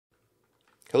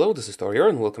Hello, this is Taureor,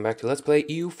 and welcome back to Let's Play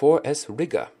IV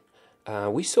Riga.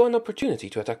 We saw an opportunity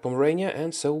to attack Pomerania,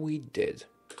 and so we did.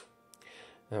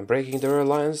 Breaking their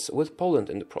alliance with Poland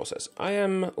in the process. I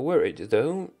am worried,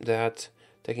 though, that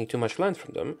taking too much land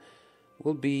from them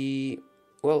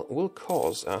will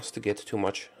cause us to get too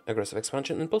much aggressive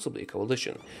expansion and possibly a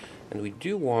coalition. And we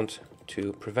do want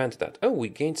to prevent that. Oh, we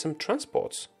gained some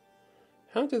transports.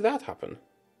 How did that happen?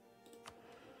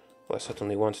 Well, I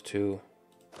certainly want to...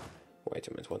 Wait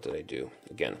a minute, what did I do?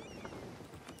 Again.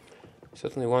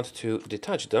 Certainly want to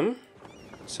detach them,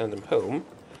 send them home.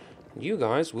 You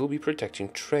guys will be protecting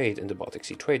trade in the Baltic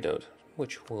Sea trade node,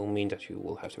 which will mean that you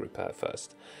will have to repair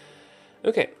first.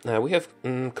 Okay, now we have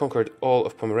conquered all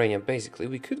of Pomerania, basically.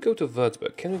 We could go to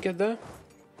Würzburg. Can we get there?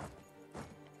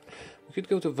 We could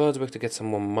go to Würzburg to get some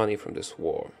more money from this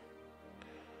war.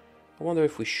 I wonder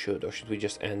if we should, or should we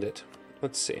just end it?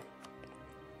 Let's see.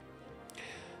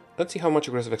 Let's see how much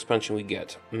aggressive expansion we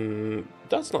get.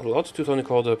 That's not a lot.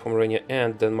 Teutonic Order, Pomerania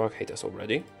and Denmark hate us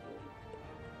already.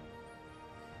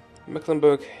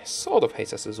 Mecklenburg sort of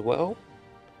hates us as well.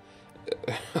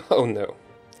 Oh no.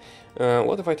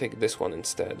 What if I take this one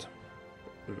instead?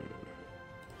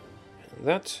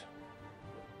 That...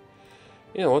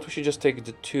 You know what, we should just take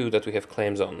the two that we have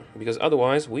claims on, because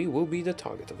otherwise we will be the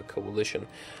target of a coalition.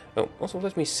 Oh, also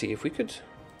let me see if we could...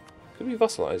 Could we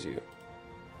vassalize you?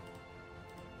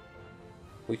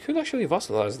 We could actually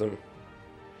vassalize them.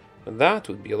 But that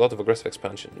would be a lot of aggressive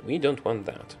expansion. We don't want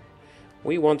that.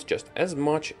 We want just as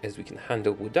much as we can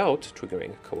handle without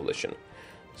triggering a coalition.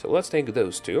 So let's take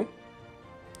those two.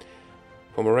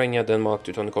 Pomerania, Denmark,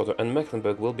 Teutonic Order and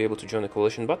Mecklenburg will be able to join the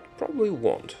coalition, but probably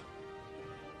won't.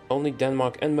 Only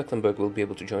Denmark and Mecklenburg will be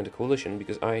able to join the coalition,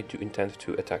 because I do intend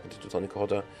to attack the Teutonic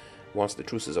Order once the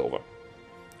truce is over.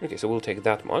 Okay, so we'll take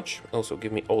that much. Also,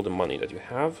 give me all the money that you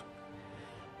have.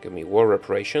 Give me war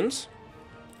reparations.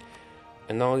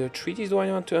 Annul your treaties. Do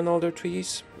I want to annul their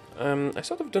treaties? I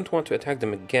sort of don't want to attack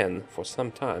them again for some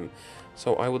time,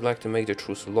 so I would like to make the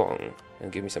truce long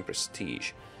and give me some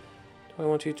prestige. Do I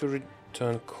want you to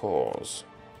return cause?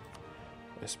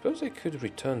 I suppose I could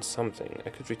return something. I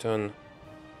could return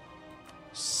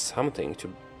something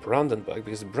to Brandenburg,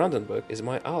 because Brandenburg is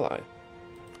my ally.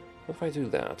 What if I do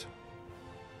that?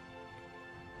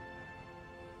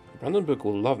 Brandenburg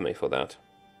will love me for that.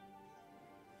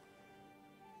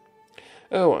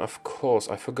 Oh, of course,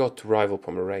 I forgot to rival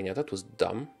Pomerania. That was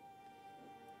dumb.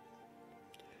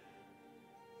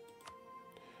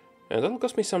 And that'll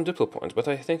cost me some diplo points, but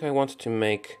I think I want to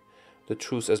make the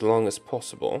truce as long as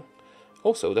possible.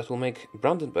 Also, that will make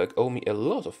Brandenburg owe me a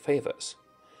lot of favors,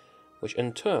 which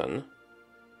in turn...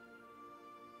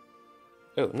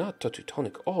 Oh, not to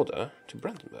Teutonic Order, to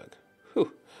Brandenburg.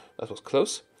 Whew, that was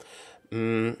close.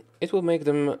 It will make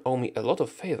them owe me a lot of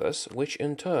favors, which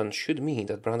in turn should mean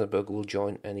that Brandenburg will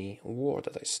join any war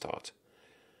that I start.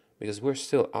 Because we're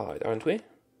still allied, aren't we?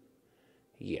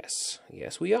 Yes,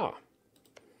 yes we are.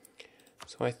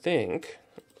 So I think,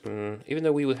 even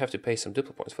though we would have to pay some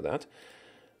diplo points for that,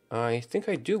 I think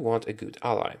I do want a good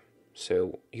ally.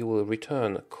 So you will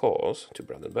return a cause to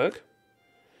Brandenburg,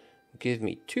 give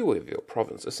me 2 of your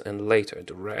provinces and later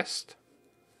the rest.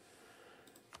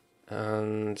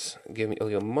 And give me all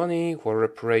your money, war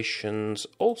reparations.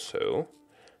 Also,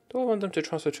 do I want them to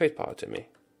transfer trade power to me?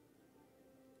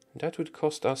 That would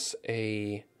cost us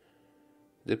a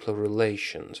diplo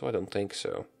relation, so I don't think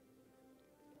so.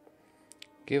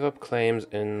 Give up claims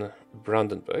in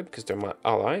Brandenburg, because they're my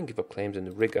ally. Give up claims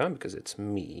in Riga, because it's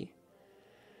me.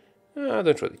 I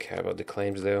don't really care about the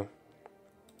claims, though.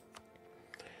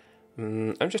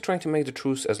 I'm just trying to make the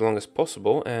truce as long as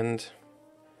possible, and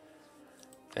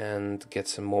get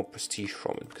some more prestige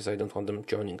from it, because I don't want them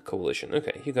joining a coalition.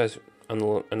 Okay, you guys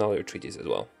annul your treaties as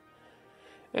well.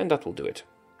 And that will do it.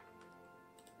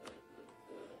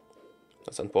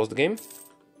 Let's unpause the game.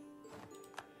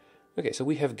 Okay, so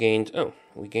we have gained... Oh,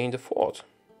 we gained a fort.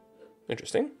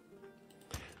 Interesting.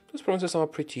 Those provinces are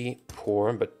pretty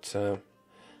poor, but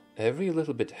every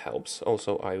little bit helps.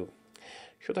 Also,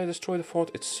 should I destroy the fort?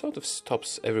 It sort of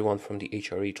stops everyone from the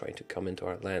HRE trying to come into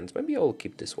our lands. Maybe I'll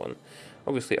keep this one.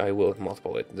 Obviously, I will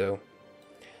multiple it, though.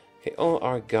 Okay, all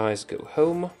our guys go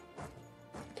home.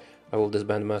 I will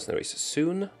disband mercenaries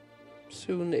soon.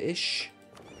 Soon-ish.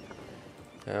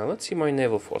 Let's see my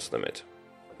naval force limit.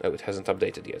 Oh, it hasn't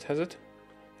updated yet, has it?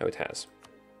 Oh, it has.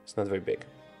 It's not very big.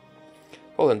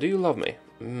 Poland, do you love me?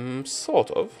 Sort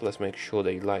of. Let's make sure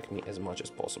they like me as much as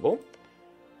possible.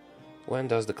 When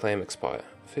does the claim expire?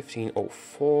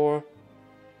 1504,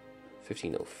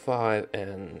 1505,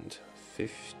 and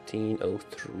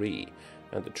 1503.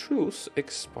 And the truce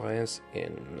expires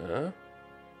in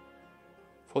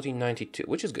 1492,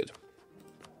 which is good.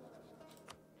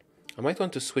 I might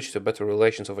want to switch to better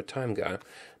relations over time, guy,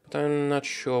 but I'm not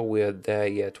sure we're there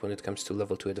yet when it comes to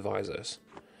level 2 advisors.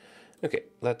 Okay,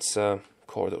 let's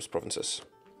core those provinces.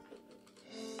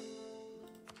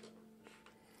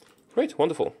 Great,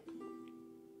 wonderful.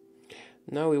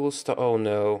 Now we will start... Oh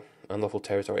no, unlawful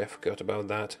territory, I forgot about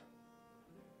that.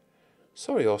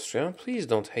 Sorry, Austria, please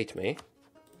don't hate me.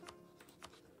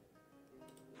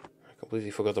 I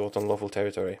completely forgot about unlawful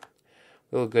territory.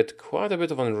 We'll get quite a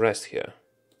bit of unrest here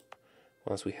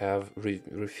once we have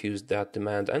refused that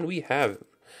demand, and we are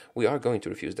going to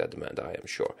refuse that demand, I am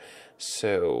sure.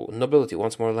 So, nobility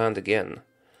wants more land again.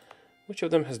 Which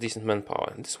of them has decent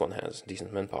manpower? This one has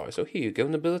decent manpower, so here you go,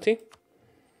 nobility.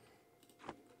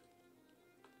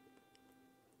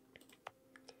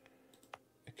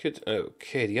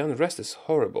 Okay, the unrest is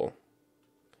horrible.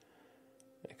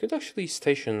 I could actually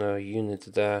station a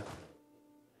unit there.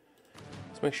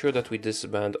 Let's make sure that we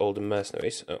disband all the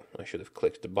mercenaries. Oh, I should have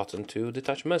clicked the button to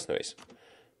detach mercenaries.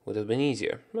 Would have been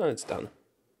easier. Well, it's done.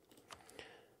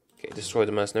 Okay, destroy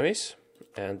the mercenaries.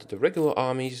 And the regular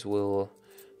armies will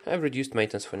have reduced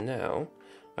maintenance for now.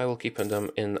 I will keep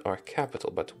them in our capital,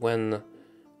 but when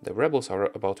the rebels are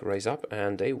about to rise up,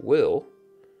 and they will...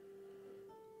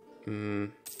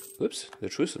 Oops, the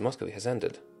truce with Muscovy has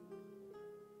ended.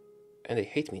 And they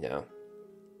hate me now.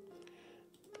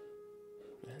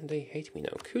 And they hate me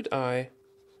now. Could I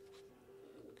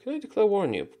declare war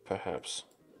on you, perhaps?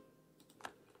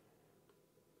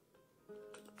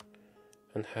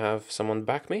 And have someone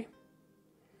back me?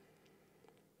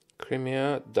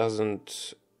 Crimea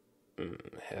doesn't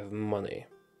have money.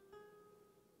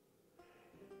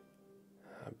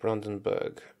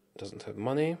 Brandenburg doesn't have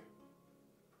money.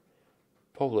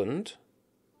 Poland,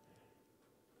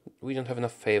 we don't have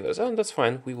enough favors, and that's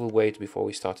fine. We will wait before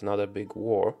we start another big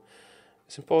war.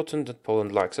 It's important that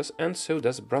Poland likes us, and so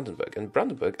does Brandenburg. And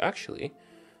Brandenburg actually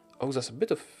owes us a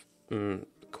bit of,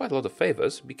 quite a lot of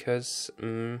favors, because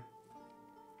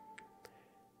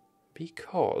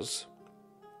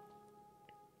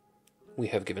we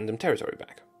have given them territory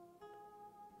back.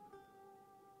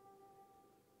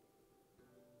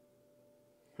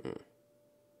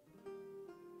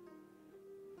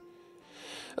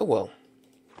 Oh well.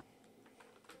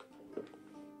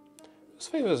 Those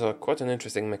favors are quite an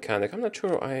interesting mechanic. I am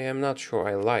not sure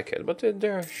I like it, but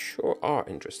they sure are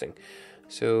interesting.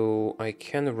 So I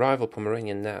can rival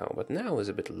Pomerania now, but now is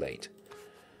a bit late.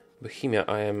 Bohemia,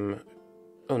 I am...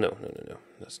 Oh no.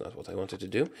 That's not what I wanted to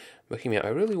do. Bohemia, I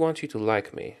really want you to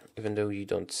like me, even though you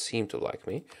don't seem to like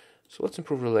me. So let's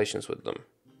improve relations with them.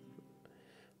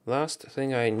 Last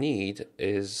thing I need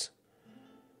is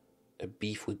a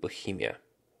beef with Bohemia.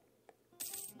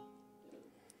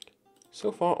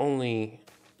 So far, only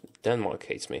Denmark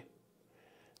hates me.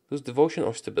 Lose devotion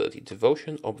or stability?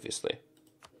 Devotion, obviously.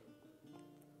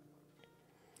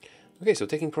 Okay, so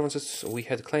taking provinces we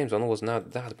had claims on was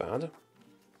not that bad.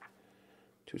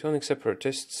 Teutonic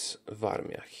separatists,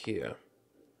 Varmia, here.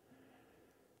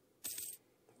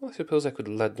 Well, I suppose I could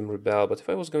let them rebel, but if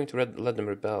I was going to let them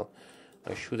rebel,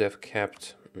 I should have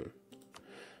kept...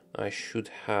 I should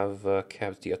have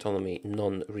kept the autonomy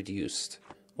non-reduced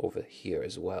over here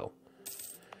as well.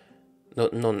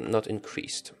 Not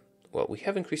increased. Well, we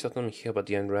have increased autonomy here, but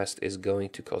the unrest is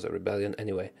going to cause a rebellion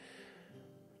anyway.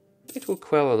 It will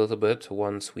quell a little bit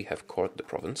once we have cored the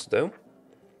province, though.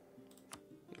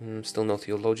 Still no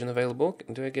theologian available.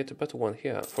 Do I get a better one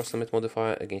here? Force limit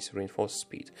modifier against reinforced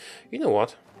speed. You know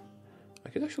what? I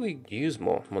could actually use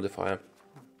more modifier.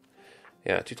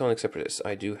 Yeah, Teutonic separatists.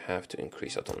 I do have to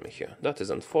increase autonomy here. That is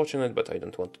unfortunate, but I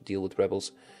don't want to deal with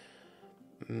rebels.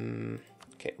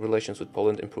 Okay, relations with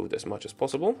Poland improved as much as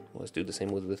possible. Let's do the same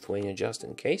with Lithuania just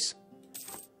in case.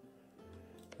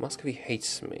 Muscovy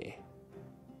hates me,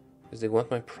 because they want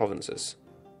my provinces.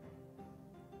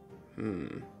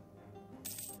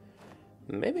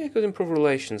 Maybe I could improve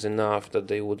relations enough that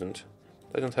they wouldn't.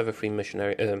 I don't have a free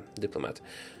missionary diplomat.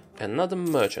 Another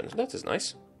merchant, that is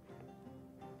nice.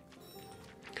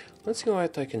 Let's see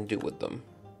what I can do with them.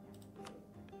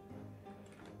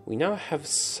 We now have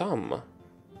some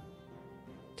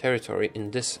territory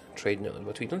in this trade node,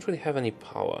 but we don't really have any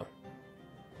power.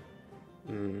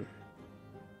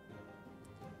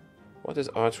 What is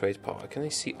our trade power? Can I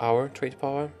see our trade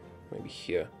power? Maybe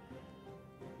here.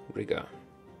 Riga.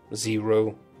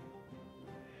 0.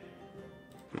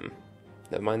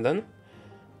 Never mind then.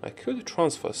 I could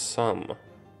transfer some.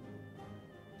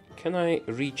 Can I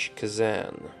reach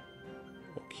Kazan?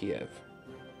 Or Kiev?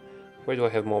 Where do I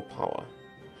have more power?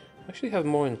 I actually have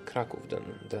more in Krakow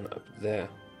than up there.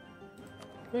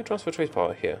 Can I transfer trade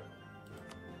power here?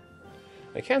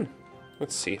 I can.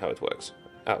 Let's see how it works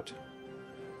out.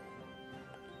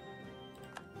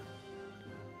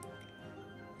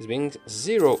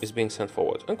 Zero is being sent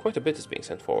forward, and quite a bit is being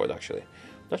sent forward actually.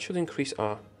 That should increase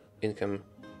our income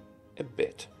a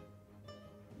bit.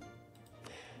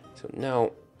 So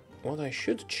now, what I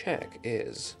should check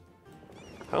is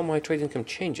how my trade income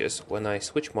changes when I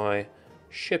switch my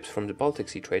ships from the Baltic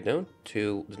Sea trade node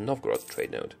to the Novgorod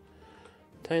trade node.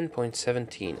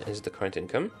 10.17 is the current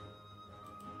income.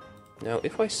 Now,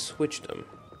 if I switch them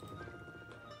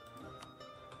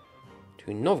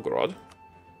to Novgorod,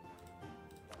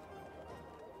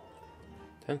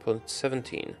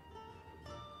 10.17.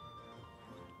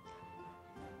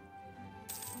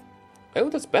 Oh,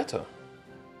 that's better.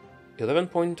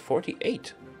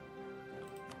 11.48.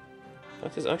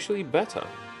 That is actually better.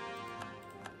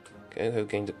 Okay, we've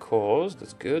gained the cause,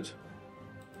 that's good.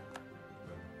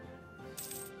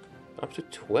 Up to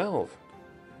 12.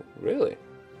 Really?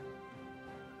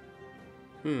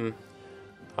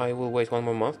 I will wait 1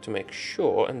 more month to make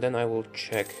sure, and then I will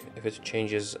check if it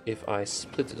changes if I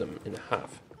split them in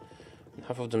half. And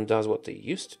half of them does what they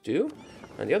used to do,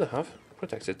 and the other half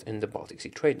protects it in the Baltic Sea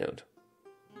trade node.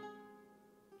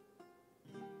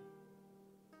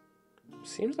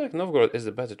 Seems like Novgorod is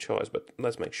the better choice, but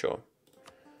let's make sure.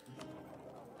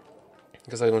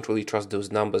 Because I don't really trust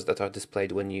those numbers that are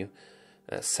displayed when you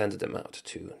send them out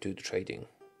to do the trading.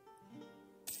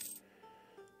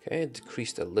 Okay, it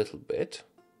decreased a little bit.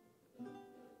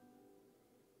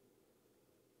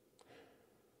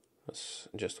 Let's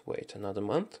just wait another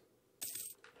month.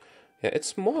 Yeah,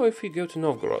 it's more if we go to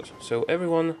Novgorod, so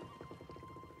everyone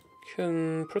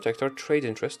can protect our trade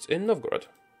interests in Novgorod.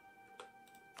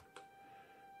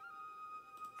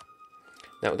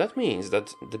 Now that means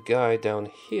that the guy down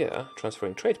here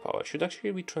transferring trade power should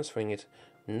actually be transferring it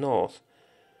north.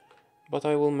 But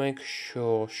I will make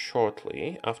sure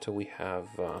shortly after we have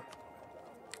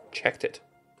checked it.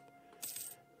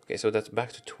 Okay, so that's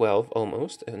back to 12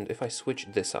 almost, and if I switch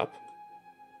this up,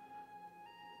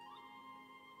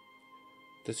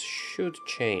 this should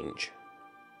change.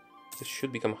 This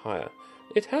should become higher.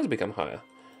 It has become higher.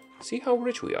 See how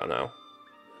rich we are now.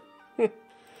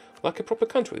 Like a proper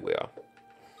country we are.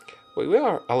 Well, we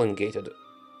are elongated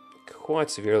quite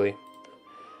severely.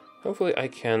 Hopefully I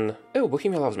can... Oh,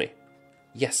 Bohemia loves me.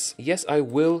 Yes, yes, I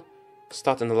will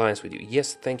start an alliance with you.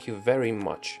 Yes, thank you very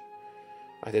much.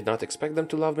 I did not expect them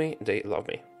to love me. They love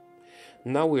me.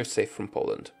 Now we're safe from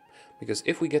Poland. Because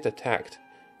if we get attacked,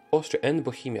 Austria and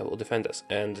Bohemia will defend us.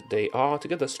 And they are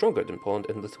together stronger than Poland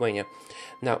and Lithuania.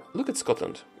 Now, look at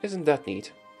Scotland. Isn't that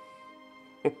neat?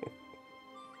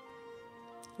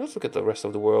 Let's look at the rest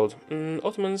of the world.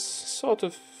 Ottomans, sort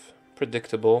of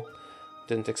predictable.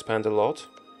 Didn't expand a lot.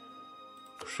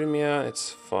 Crimea, it's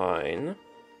fine,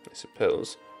 I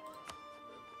suppose.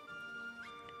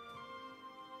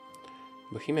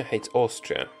 Bohemia hates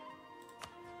Austria.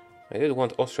 I did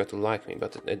want Austria to like me,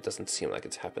 but it doesn't seem like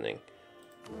it's happening.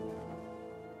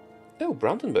 Oh,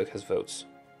 Brandenburg has votes.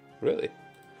 Really?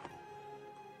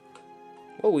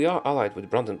 Well, we are allied with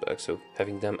Brandenburg, so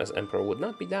having them as emperor would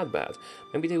not be that bad.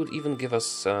 Maybe they would even give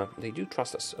us... they do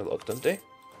trust us a lot, don't they?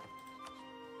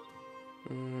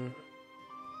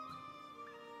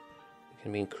 It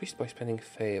can be increased by spending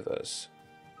favors.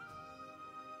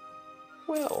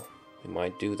 Well, we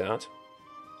might do that.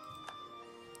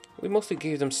 We mostly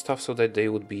gave them stuff so that they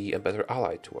would be a better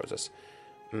ally towards us.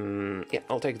 Yeah,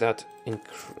 I'll take that.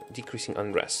 Decreasing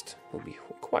unrest would be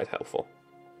quite helpful.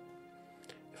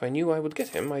 If I knew I would get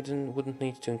him, I wouldn't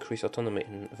need to increase autonomy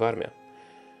in Varmia.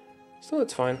 Still,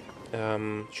 it's fine.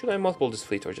 Should I mothball this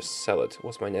fleet or just sell it?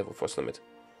 What's my naval force limit?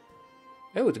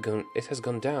 Oh, it has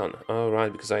gone down.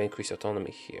 Alright, because I increased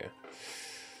autonomy here.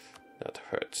 That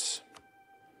hurts.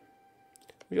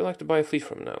 Would you like to buy a fleet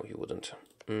from now? You wouldn't.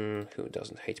 Who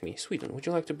doesn't hate me? Sweden, would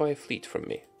you like to buy a fleet from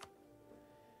me?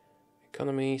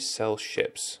 Economy, sell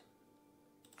ships.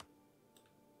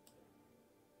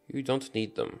 You don't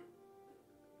need them.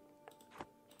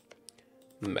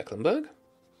 Mecklenburg?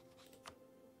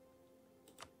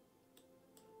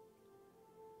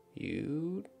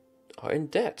 You are in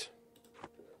debt.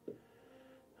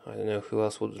 I don't know who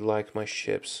else would like my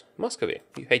ships. Muscovy,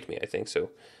 you hate me, I think, so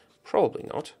probably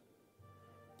not.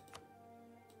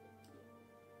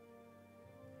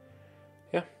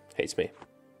 Yeah, hates me.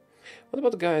 What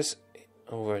about the guys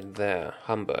over there,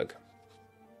 Hamburg?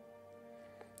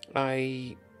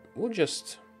 I would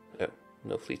just... Oh,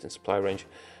 no fleet in supply range.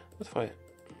 What if I...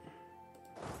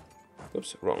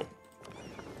 Oops, wrong.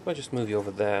 If I just move you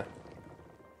over there...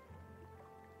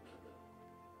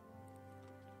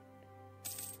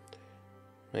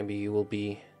 Maybe you will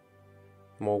be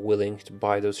more willing to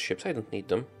buy those ships. I don't need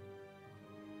them.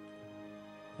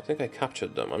 I think I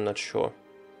captured them, I'm not sure.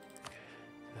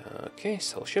 Okay,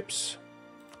 sell ships.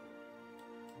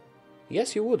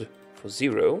 Yes, you would. For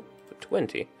 0, for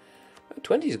 20.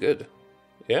 20 is good.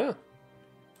 Yeah.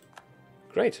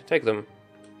 Great, take them.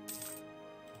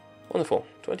 Wonderful.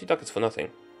 20 ducats for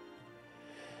nothing.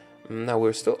 Now,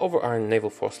 we're still over our naval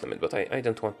force limit, but I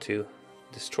don't want to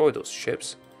destroy those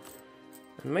ships.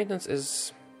 And maintenance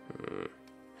is...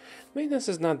 maintenance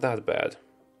is not that bad.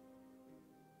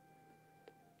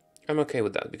 I'm okay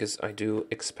with that, because I do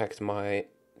expect my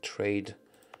trade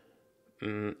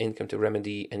income to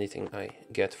remedy anything I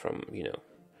get from, you know,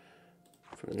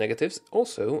 from the negatives.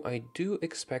 Also, I do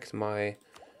expect my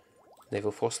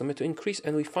naval force limit to increase,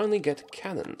 and we finally get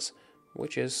cannons,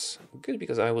 which is good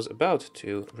because I was about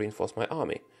to reinforce my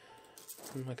army.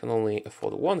 I can only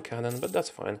afford 1 cannon, but that's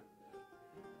fine.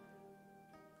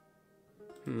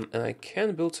 And I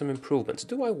can build some improvements.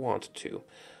 Do I want to?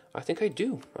 I think I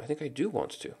do. I think I do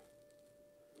want to.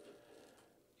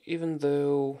 Even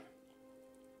though...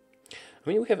 I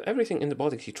mean, we have everything in the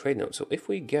Baltic Sea trade node, so if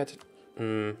we get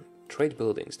trade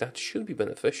buildings, that should be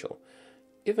beneficial,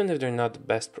 even if they're not the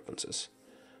best provinces.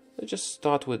 Let's just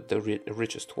start with the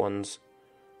richest ones,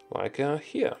 like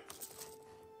here.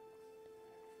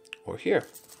 Or here.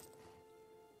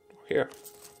 Or here.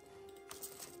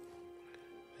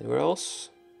 Anywhere else?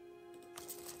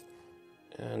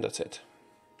 And that's it.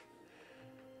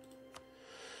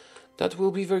 That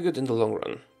will be very good in the long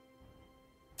run.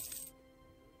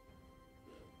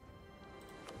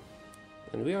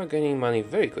 And we are gaining money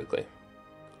very quickly.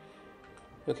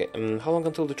 Okay, how long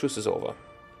until the truce is over?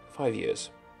 5 years.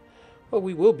 Well,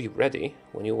 we will be ready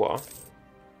when you are.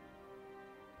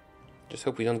 Just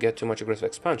hope we don't get too much aggressive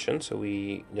expansion, so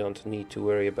we don't need to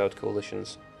worry about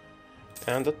coalitions.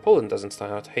 And that Poland doesn't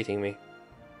start hating me.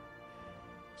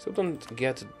 Still don't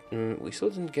get... we still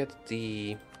didn't get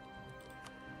the...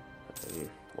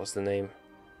 what's the name?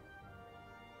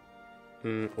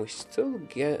 We still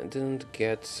didn't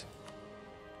get...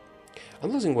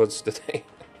 I'm losing words today.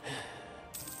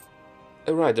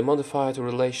 Right, the modifier to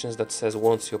relations that says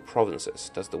wants your provinces.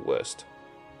 That's the worst.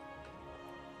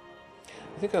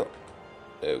 I think I'll...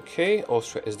 Okay,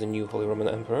 Austria is the new Holy Roman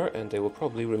Emperor, and they will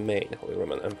probably remain Holy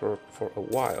Roman Emperor for a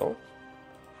while.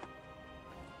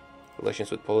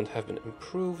 Relations with Poland have been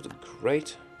improved.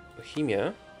 Great.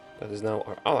 Bohemia, that is now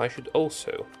our ally, should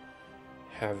also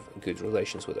have good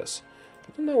relations with us.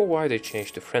 I don't know why they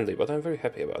changed to friendly, but I'm very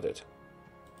happy about it.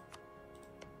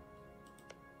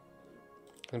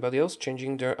 Anybody else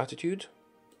changing their attitude?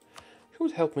 Who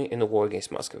would help me in a war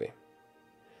against Muscovy?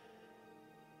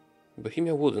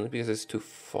 Bohemia wouldn't, because it's too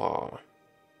far.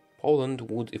 Poland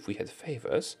would if we had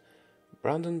favors.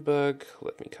 Brandenburg,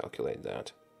 let me calculate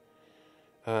that.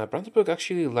 Brandenburg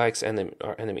actually likes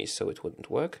our enemies, so it wouldn't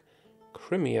work.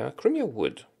 Crimea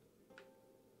would.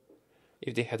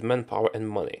 If they had manpower and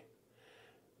money.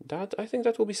 I think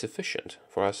that will be sufficient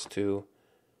for us to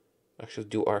actually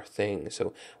do our thing.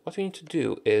 So what we need to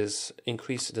do is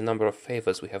increase the number of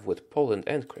favors we have with Poland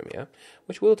and Crimea,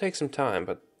 which will take some time,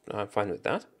 but I'm fine with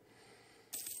that.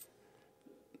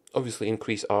 Obviously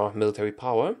increase our military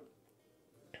power,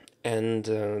 and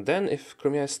then if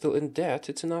Crimea is still in debt,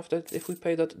 it's enough that if we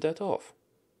pay that debt off.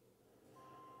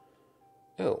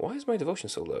 Oh, why is my devotion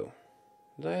so low?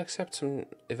 Did I accept some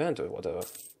event or whatever?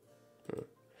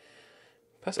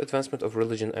 Pass Advancement of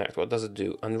Religion Act. What does it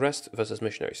do? Unrest versus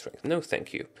missionary strength. No,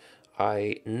 thank you.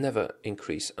 I never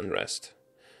increase unrest.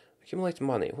 Accumulate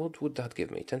money. What would that give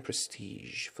me? 10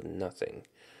 prestige for nothing.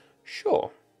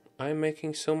 Sure. I'm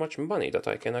making so much money that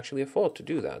I can actually afford to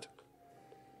do that.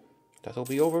 That'll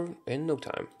be over in no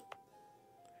time.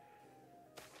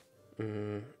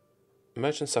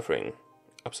 Merchant suffering.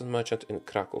 Absent merchant in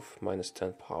Krakow. Minus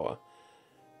 10 power.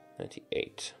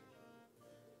 98.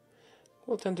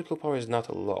 Well, 10 diplo power is not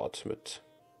a lot, but...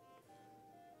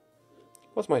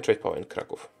 What's my trade power in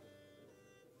Krakow?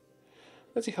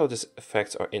 Let's see how this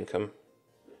affects our income.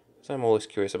 So I'm always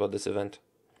curious about this event.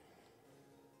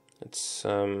 Let's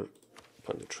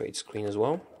put the trade screen as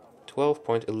well.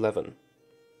 12.11. It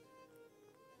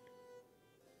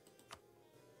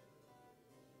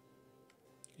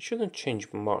shouldn't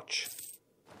change much.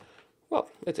 Well,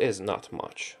 it is not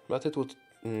much, but it will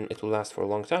last for a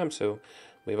long time, so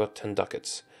we have about 10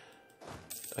 ducats.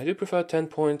 I do prefer 10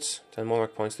 points, 10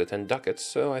 monarch points to 10 ducats,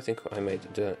 so I think I made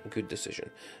the good decision.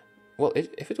 Well,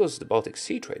 if it was the Baltic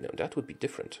Sea trade node, that would be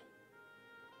different.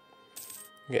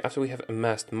 Okay, after we have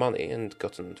amassed money and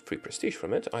gotten free prestige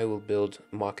from it, I will build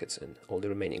markets in all the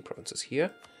remaining provinces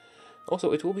here.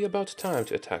 Also, it will be about time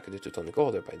to attack the Teutonic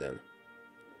Order by then.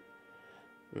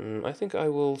 I think I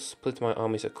will split my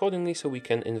armies accordingly so we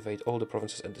can invade all the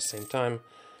provinces at the same time.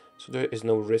 so there is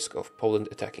no risk of Poland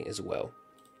attacking as well.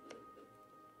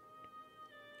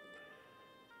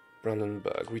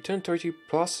 Brandenburg, return 30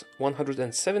 plus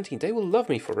 117. They will love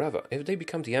me forever. If they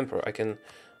become the emperor, I can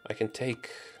take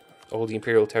all the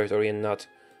imperial territory and not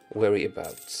worry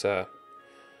about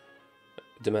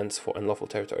demands for unlawful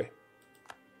territory.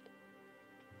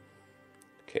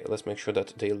 Okay, let's make sure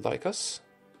that they like us.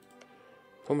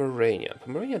 Pomerania.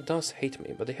 Pomerania does hate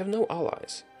me, but they have no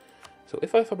allies. So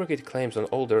if I fabricate claims on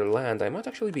all their land, I might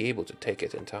actually be able to take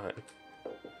it in time.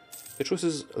 The truce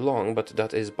is long, but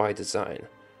that is by design.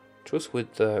 Truce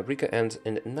with Riga ends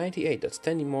in 98. That's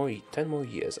 10 more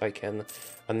years. I can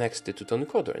annex the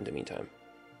Teutonic Order in the meantime.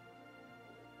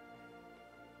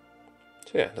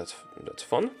 So yeah, that's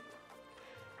fun.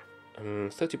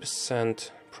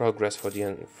 30% progress for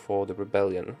the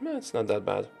rebellion. It's not that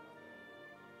bad.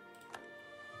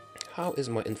 How is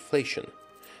my inflation?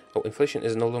 Oh, inflation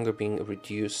is no longer being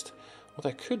reduced. What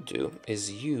I could do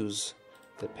is use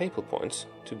the papal points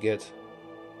to get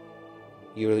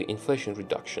yearly inflation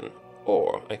reduction,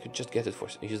 or I could just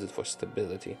use it for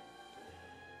stability.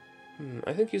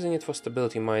 I think using it for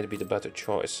stability might be the better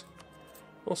choice.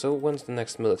 Also, when's the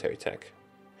next military tech?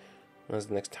 When's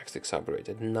the next tactics upgrade?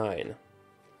 At 9.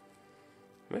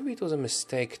 Maybe it was a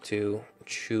mistake to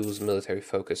choose military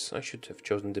focus. I should have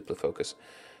chosen diplo focus.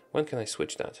 When can I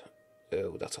switch that?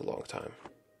 Oh, that's a long time.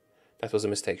 That was a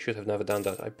mistake. Should have never done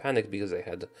that. I panicked because I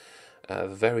had a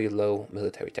very low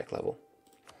military tech level.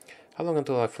 How long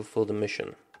until I fulfill the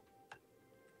mission?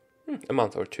 A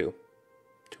month or two.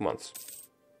 2 months.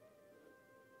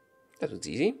 That was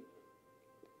easy.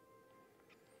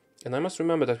 And I must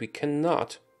remember that we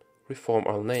cannot reform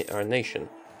our nation.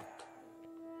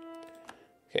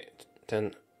 Okay,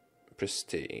 10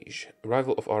 prestige.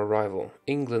 Rival of our rival.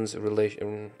 England's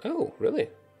relation. Oh, really?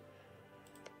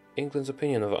 England's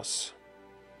opinion of us.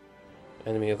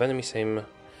 Enemy of enemy, same.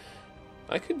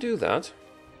 I could do that.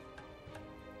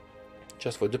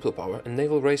 Just for diplo power. A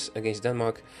naval race against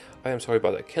Denmark. I am sorry,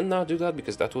 but I cannot do that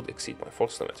because that would exceed my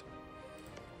force limit.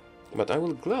 But I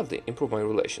will gladly improve my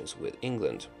relations with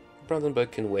England.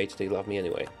 Brandenburg can wait, they love me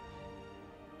anyway.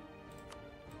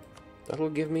 That will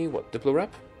give me, what, diplo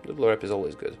rep? Diplo rep is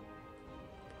always good.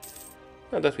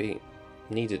 Not that we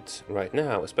need it right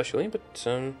now, especially, but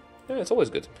yeah, it's always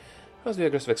good. How's the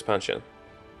aggressive expansion?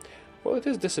 Well, it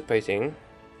is dissipating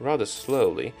rather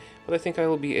slowly, but I think I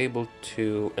will be able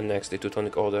to annex the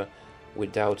Teutonic Order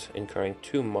without incurring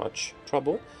too much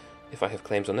trouble if I have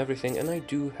claims on everything, and I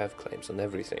do have claims on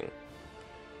everything.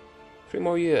 3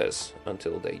 more years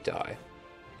until they die.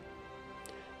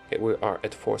 Okay, we are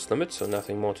at force limit, so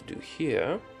nothing more to do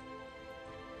here.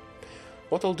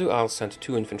 What I'll do, I'll send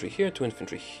 2 infantry here, 2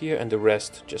 infantry here, and the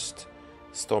rest just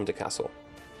storm the castle.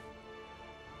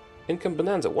 Income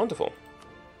bonanza, wonderful.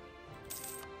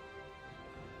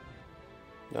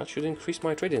 That should increase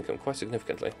my trade income quite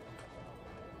significantly.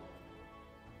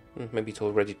 Maybe it's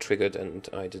already triggered and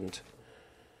I didn't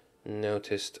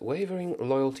notice. Wavering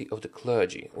loyalty of the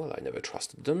clergy. Well, I never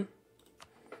trusted them.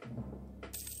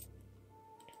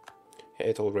 Yeah,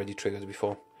 it already triggered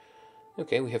before.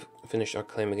 Okay, we have finished our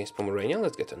claim against Pomerania.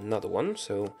 Let's get another one.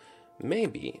 So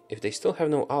maybe if they still have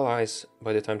no allies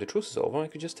by the time the truce is over, I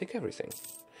could just take everything.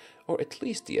 Or at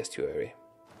least the estuary.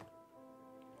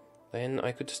 Then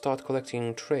I could start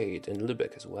collecting trade in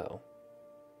Lübeck as well.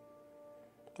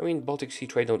 I mean, Baltic Sea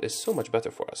trade node is so much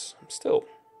better for us. Still,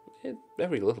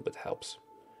 every little bit helps,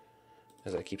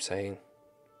 as I keep saying.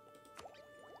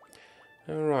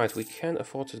 Alright, we can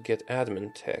afford to get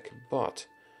admin tech, but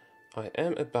I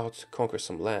am about to conquer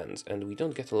some lands, and we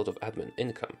don't get a lot of admin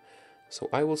income. So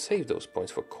I will save those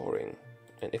points for coring,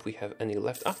 and if we have any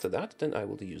left after that, then I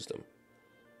will use them.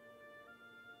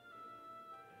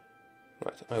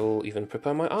 Right, I will even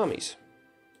prepare my armies.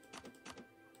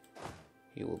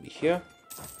 You will be here.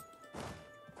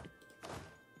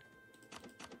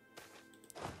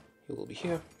 You will be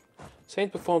here.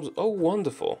 Saint performs. Oh,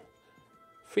 wonderful.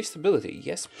 Free stability.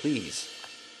 Yes, please.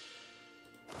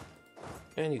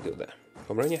 And you go there.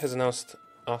 Pomerania has announced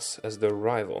us as their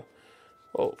rival.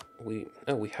 Well, we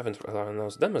haven't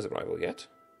announced them as a rival yet.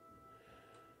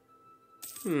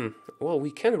 Well,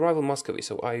 we can rival Muscovy,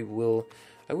 so I will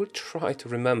try to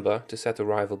remember to set a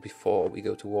rival before we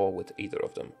go to war with either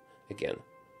of them again.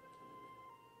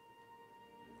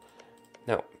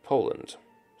 Now, Poland.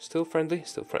 Still friendly?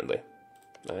 Still friendly.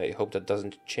 I hope that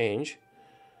doesn't change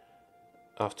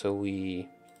after we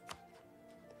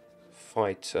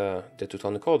fight the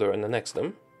Teutonic Order and annex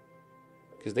them,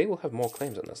 because they will have more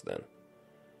claims on us then.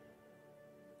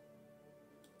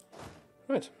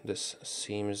 Right, this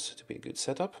seems to be a good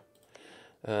setup.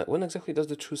 When exactly does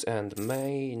the truce end?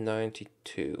 May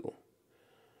 92.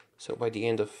 So by the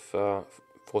end of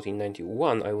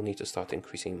 1491, I will need to start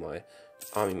increasing my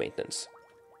army maintenance.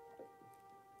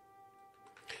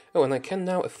 Oh, and I can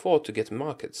now afford to get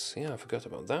markets. Yeah, I forgot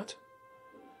about that.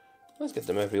 Let's get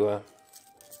them everywhere.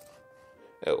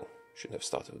 Oh, shouldn't have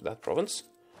started with that province.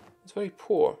 It's very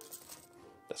poor.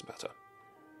 That's better.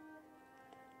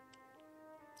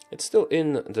 It's still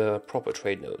in the proper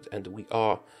trade node, and we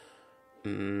are,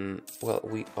 well,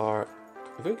 we are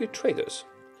very good traders.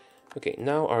 Okay,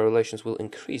 now our relations will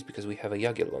increase because we have a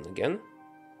Jagiellon again.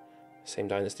 Same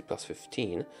dynasty plus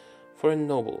 15. For a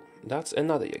noble, that's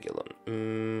another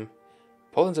Jagiellon.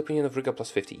 Poland's opinion of Riga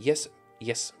plus 50. Yes,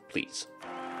 yes, please.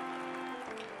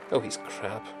 Oh, he's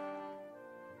crap.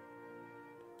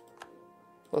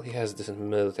 Well, he has decent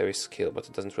military skill, but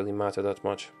it doesn't really matter that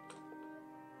much.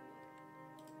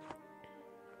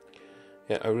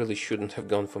 Yeah, I really shouldn't have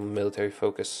gone for military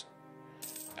focus.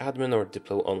 Admin or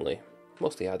Diplo only.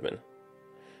 Mostly admin.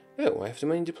 Oh, I have too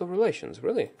many Diplo relations,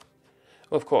 really?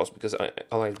 Well, of course, because I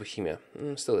allied Bohemia.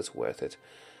 Still, it's worth it.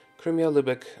 Crimea,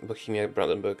 Lubeck, Bohemia,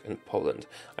 Brandenburg, and Poland.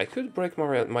 I could break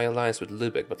my alliance with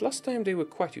Lubeck, but last time they were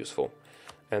quite useful.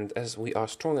 And as we are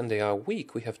strong and they are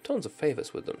weak, we have tons of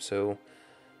favors with them, so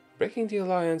breaking the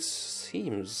alliance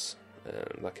seems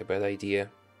like a bad idea.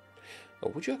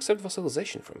 Or would you accept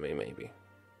vassalization from me, maybe?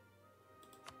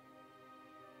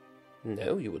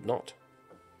 No, you would not.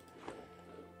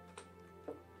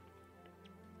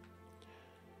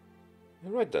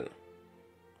 Alright then.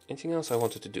 Anything else I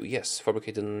wanted to do? Yes,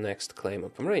 fabricate the next claim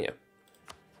of Pomerania.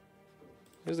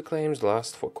 Because the claims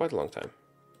last for quite a long time.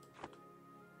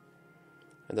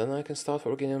 And then I can start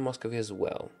fabricating in Muscovy as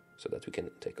well, so that we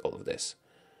can take all of this.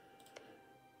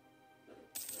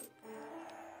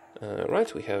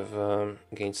 Right, we have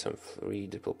gained some free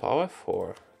diplo power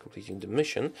for completing the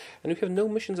mission, and we have no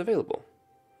missions available.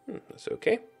 That's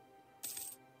okay.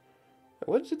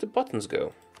 Where did the buttons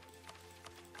go?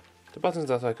 The buttons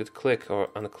that I could click or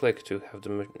unclick to have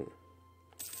them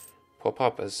pop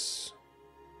up as...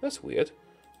 That's weird.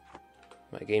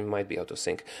 My game might be out of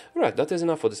sync. Alright, that is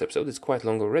enough for this episode. It's quite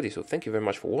long already, so thank you very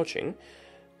much for watching.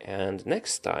 And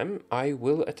next time, I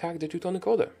will attack the Teutonic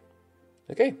Order.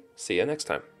 Okay, see you next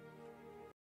time.